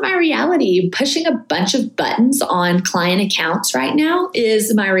that's not my reality. Pushing a bunch of buttons on client accounts right now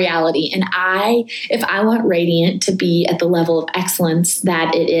is my reality. And if I want Radiant to be at the level of excellence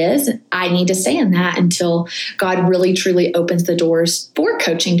that it is, I need to stay in that until God really truly opens the doors for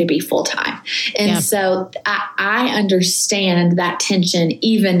coaching to be full-time. And so I understand that tension,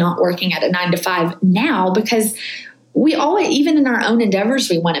 even not working at a 9-to-5 now, because we always, even in our own endeavors,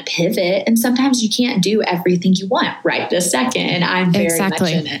 we want to pivot. And sometimes you can't do everything you want right this second. And I'm very much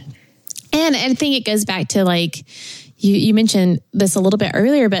in it. And I think it goes back to, like, you mentioned this a little bit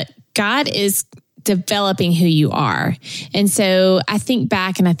earlier, but God is developing who you are. And so I think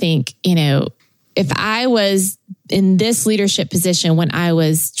back and I think, if I was in this leadership position when I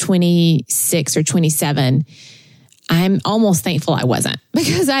was 26 or 27, I'm almost thankful I wasn't,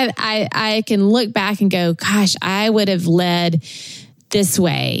 because I can look back and go, gosh, I would have led this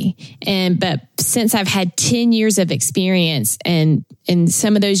way. But since I've had 10 years of experience, and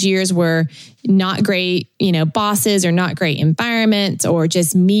some of those years were not great, bosses or not great environments, or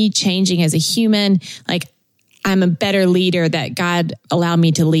just me changing as a human, like, I'm a better leader that God allowed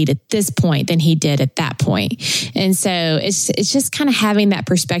me to lead at this point than he did at that point. And so it's just kind of having that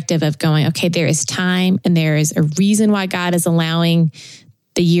perspective of going, okay, there is time and there is a reason why God is allowing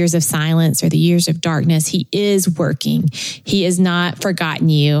the years of silence or the years of darkness. He is working. He has not forgotten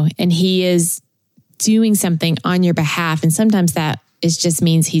you, and he is doing something on your behalf. And sometimes that just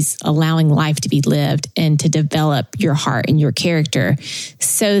means he's allowing life to be lived and to develop your heart and your character,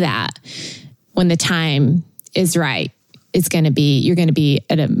 so that when the time is right, you're going to be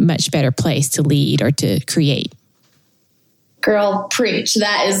at a much better place to lead or to create. Girl, preach.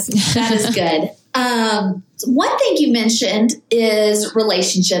 That is good. One thing you mentioned is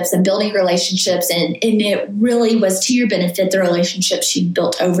relationships and building relationships. And it really was to your benefit, the relationships you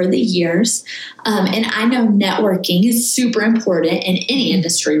built over the years. And I know networking is super important in any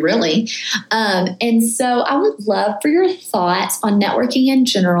industry, really. And so I would love for your thoughts on networking in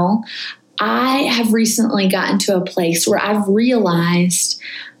general. I have recently gotten to a place where I've realized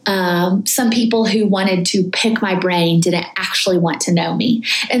some people who wanted to pick my brain didn't actually want to know me.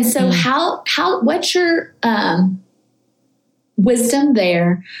 And so what's your wisdom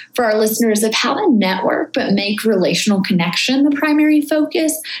there for our listeners of how to network, but make relational connection the primary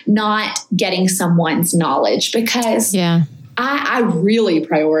focus, not getting someone's knowledge? Because I really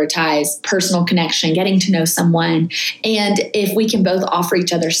prioritize personal connection, getting to know someone. And if we can both offer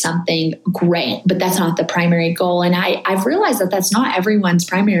each other something, great, but that's not the primary goal. And I've realized that that's not everyone's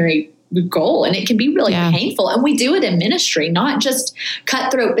primary goal, and it can be really painful. And we do it in ministry, not just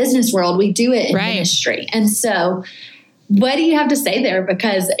cutthroat business world. We do it in ministry. And so what do you have to say there?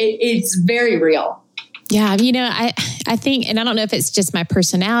 Because it's very real. Yeah. I think, and I don't know if it's just my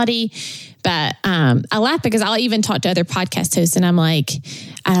personality, but I laugh because I'll even talk to other podcast hosts and I'm like,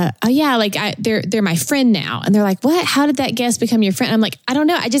 they're my friend now. And they're like, what? How did that guest become your friend? I'm like, I don't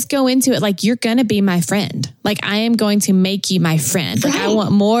know. I just go into it like, you're going to be my friend. Like, I am going to make you my friend. Right. Like, I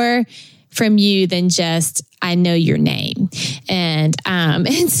want more from you than just, I know your name. And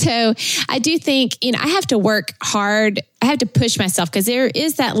so I do think, I have to work hard. I have to push myself because there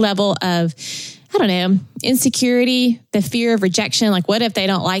is that level of, I don't know, insecurity, the fear of rejection. Like, what if they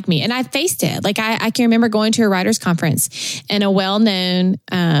don't like me? And I faced it. Like, I can remember going to a writer's conference and a well-known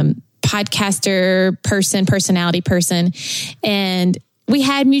podcaster personality person, and we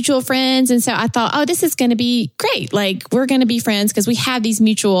had mutual friends. And so I thought, oh, this is going to be great. Like, we're going to be friends because we have these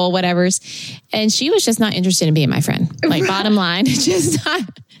mutual whatevers. And she was just not interested in being my friend. Like, bottom line, just not.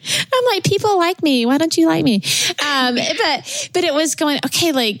 I'm like, people like me. Why don't you like me? But it was going,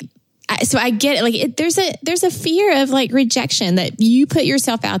 okay, like, so I get it. Like, there's a fear of like rejection, that you put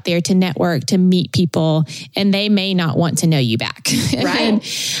yourself out there to network, to meet people, and they may not want to know you back. Right.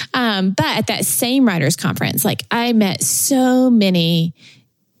 But at that same writers conference, like, I met so many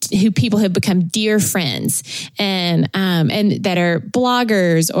people have become dear friends, and that are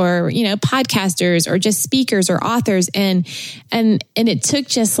bloggers or, podcasters or just speakers or authors. And it took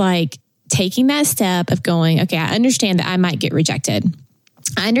just like taking that step of going, okay, I understand that I might get rejected.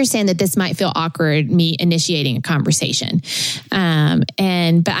 I understand that this might feel awkward, me initiating a conversation, but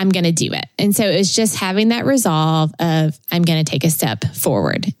I'm going to do it. And so it's just having that resolve of, I'm going to take a step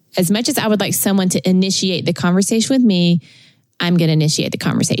forward. As much as I would like someone to initiate the conversation with me, I'm going to initiate the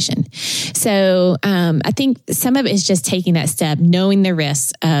conversation. So I think some of it is just taking that step, knowing the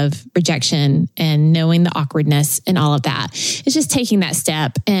risks of rejection and knowing the awkwardness and all of that. It's just taking that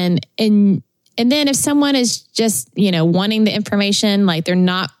step. And then if someone is just, wanting the information, like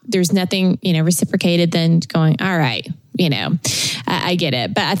there's nothing, reciprocated, then going, all right, I get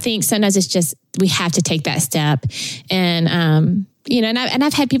it. But I think sometimes it's just, we have to take that step. And and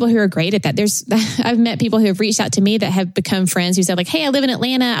I've had people who are great at that. I've met people who have reached out to me that have become friends who said like, hey, I live in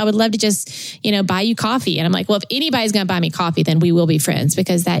Atlanta. I would love to just, buy you coffee. And I'm like, well, if anybody's going to buy me coffee, then we will be friends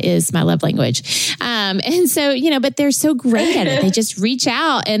because that is my love language. And so, but they're so great at it. They just reach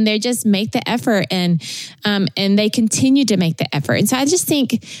out and they just make the effort and they continue to make the effort. And so I just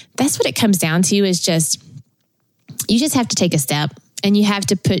think that's what it comes down to is just, you just have to take a step. And you have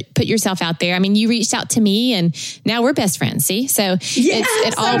to put yourself out there. I mean, you reached out to me and now we're best friends. See? So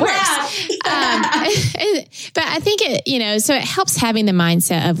it all works. But I think so it helps having the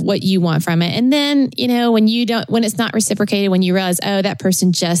mindset of what you want from it. And then, when it's not reciprocated, when you realize, oh, that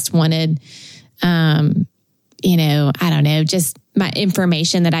person just wanted, I don't know, just my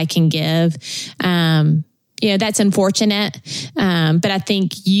information that I can give. That's unfortunate. But I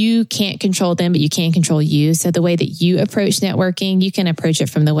think you can't control them, but you can control you. So the way that you approach networking, you can approach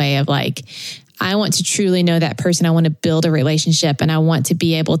it from the way of like, I want to truly know that person. I want to build a relationship and I want to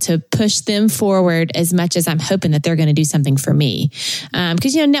be able to push them forward as much as I'm hoping that they're going to do something for me.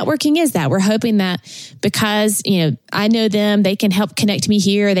 Because, networking is that. We're hoping that because, I know them, they can help connect me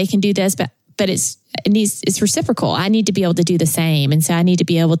here, they can do this, but it's reciprocal. I need to be able to do the same. And so I need to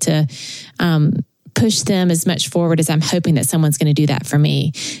be able to, push them as much forward as I'm hoping that someone's going to do that for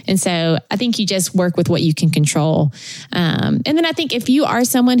me. And so I think you just work with what you can control. And then I think if you are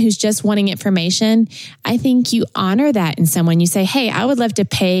someone who's just wanting information, I think you honor that in someone. You say, hey, I would love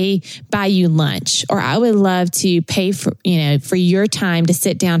to buy you lunch, or I would love to pay for your time to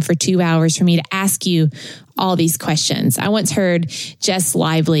sit down for 2 hours for me to ask you all these questions. I once heard Jess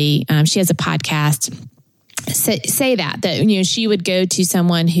Lively, she has a podcast, say that she would go to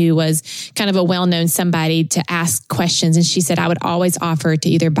someone who was kind of a well-known somebody to ask questions. And she said, I would always offer to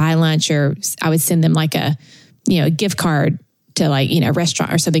either buy lunch or I would send them like a gift card to a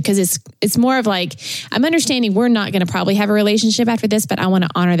restaurant or something. Cause it's more of like, I'm understanding we're not going to probably have a relationship after this, but I want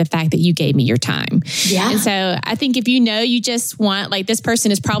to honor the fact that you gave me your time. Yeah. And so I think if you just want, like, this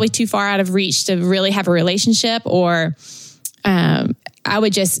person is probably too far out of reach to really have a relationship, or I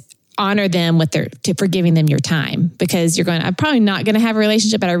would just honor them for giving them your time, because I'm probably not going to have a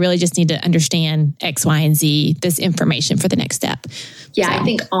relationship, but I really just need to understand X, Y, and Z, this information for the next step. Yeah. So. I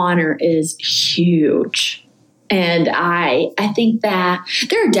think honor is huge. And I think that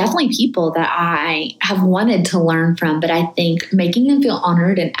there are definitely people that I have wanted to learn from, but I think making them feel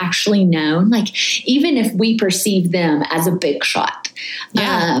honored and actually known, like even if we perceive them as a big shot,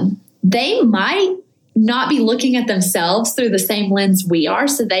 they might not be looking at themselves through the same lens we are.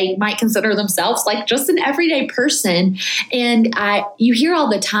 So they might consider themselves like just an everyday person. And you hear all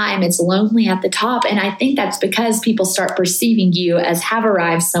the time, it's lonely at the top. And I think that's because people start perceiving you as have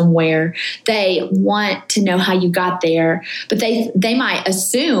arrived somewhere. They want to know how you got there, but they might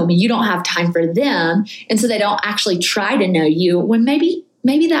assume you don't have time for them. And so they don't actually try to know you when maybe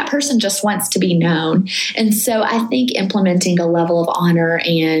that person just wants to be known. And so I think implementing a level of honor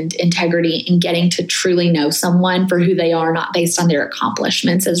and integrity and getting to truly know someone for who they are, not based on their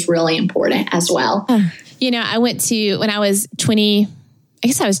accomplishments, is really important as well. I went to, when I was 20, I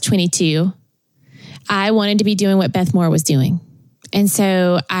guess I was 22, I wanted to be doing what Beth Moore was doing. And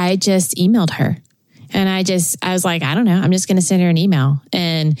so I just emailed her. And I was like, I don't know, I'm just going to send her an email.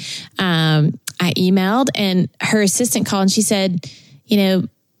 And I emailed, and her assistant called and she said,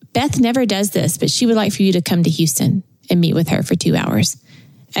 Beth never does this, but she would like for you to come to Houston and meet with her for 2 hours.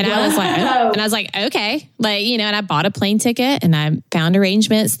 And I was like, okay, and I bought a plane ticket and I found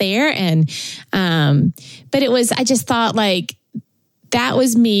arrangements there. And, but I just thought like, that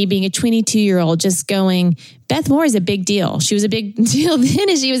was me being a 22-year-old just going, Beth Moore is a big deal. She was a big deal then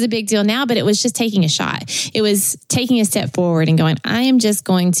and she was a big deal now, but it was just taking a shot. It was taking a step forward and going, I am just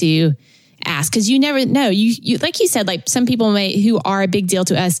going to ask, because you never know. You like you said, like some people who are a big deal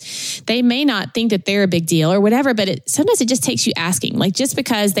to us, they may not think that they're a big deal or whatever, but sometimes it just takes you asking. Like just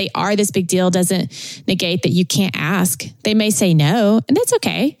because they are this big deal doesn't negate that you can't ask. They may say no, and that's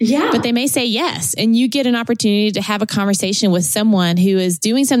okay. Yeah. But they may say yes. And you get an opportunity to have a conversation with someone who is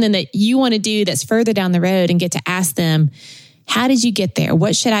doing something that you want to do that's further down the road, and get to ask them, how did you get there?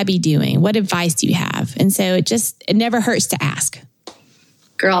 What should I be doing? What advice do you have? And so it never hurts to ask.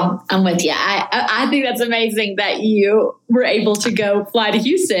 Girl, I'm with you. I think that's amazing that you were able to go fly to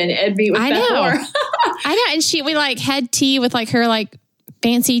Houston and meet with Beth Moore. I know. And we had tea with her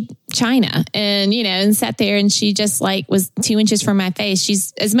fancy china and, and sat there, and she just was 2 inches from my face.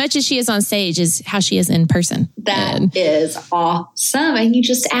 She's as much as she is on stage is how she is in person. That is awesome. And you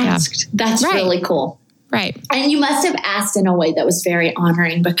just asked. Yeah. That's really cool. Right. And you must have asked in a way that was very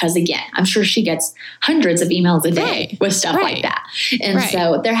honoring because, again, I'm sure she gets hundreds of emails a day with stuff like that. And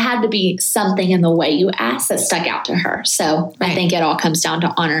so there had to be something in the way you asked that stuck out to her. So I think it all comes down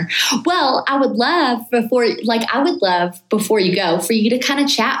to honor. Well, I would love before you go for you to kind of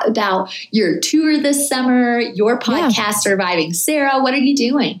chat about your tour this summer, your podcast, Surviving Sarah. What are you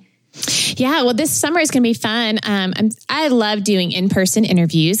doing? Yeah, well, this summer is going to be fun. I love doing in-person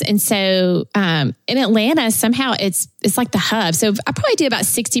interviews. And so in Atlanta, somehow it's like the hub. So I probably do about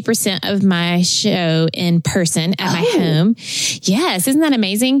 60% of my show in person at my home. Yes. Isn't that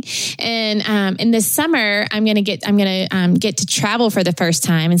amazing? And in this summer, I'm going to get to travel for the first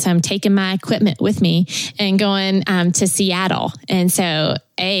time. And so I'm taking my equipment with me and going to Seattle. And so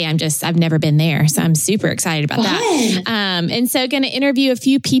I've never been there. So I'm super excited about that. And so going to interview a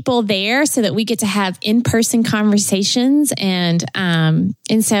few people there so that we get to have in-person conversations. And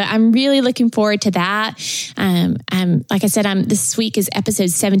so I'm really looking forward to that. Like I said, this week is episode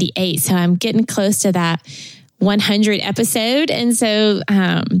 78. So I'm getting close to that 100 episode. And so,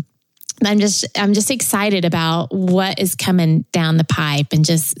 I'm just excited about what is coming down the pipe and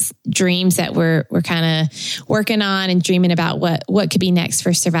just dreams that we're kind of working on and dreaming about what could be next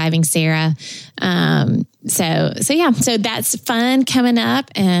for Surviving Sarah. So that's fun coming up,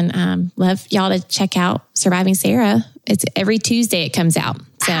 and love y'all to check out Surviving Sarah. It's every Tuesday it comes out.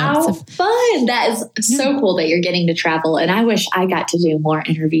 So how fun. That is so cool that you're getting to travel. And I wish I got to do more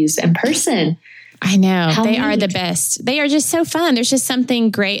interviews in person. I know. They are the best. They are just so fun. There's just something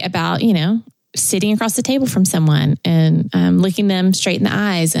great about, sitting across the table from someone and looking them straight in the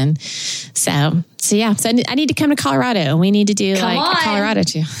eyes. And so I need to come to Colorado. We need to do a Colorado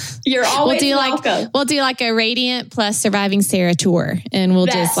too. You're always welcome. We'll do like a Radiant plus Surviving Sarah tour, and we'll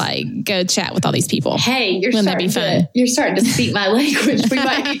just go chat with all these people. Hey, you're starting to speak my language. We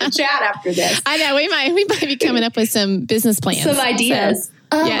might need to chat after this. I know we might be coming up with some business plans, some ideas.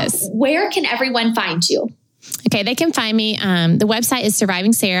 Yes. Where can everyone find you? Okay, they can find me. The website is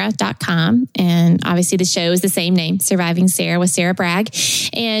survivingsarah.com. And obviously the show is the same name, Surviving Sarah with Sarah Bragg.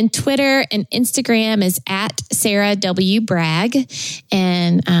 And Twitter and Instagram is at Sarah W. Bragg.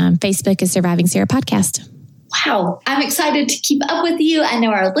 And Facebook is Surviving Sarah Podcast. Wow. I'm excited to keep up with you. I know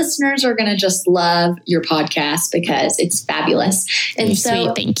our listeners are going to just love your podcast because it's fabulous. And You're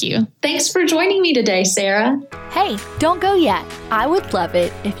sweet. Thank you. Thanks for joining me today, Sarah. Hey, don't go yet. I would love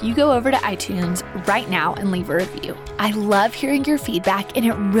it if you go over to iTunes right now and leave a review. I love hearing your feedback, and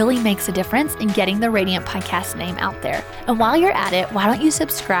it really makes a difference in getting the Radiant Podcast name out there. And while you're at it, why don't you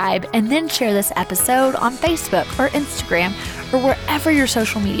subscribe and then share this episode on Facebook or Instagram or wherever your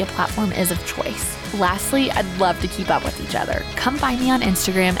social media platform is of choice. Lastly, I'd love to keep up with each other. Come find me on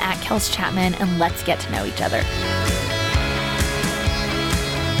Instagram at Kels Chapman, and let's get to know each other.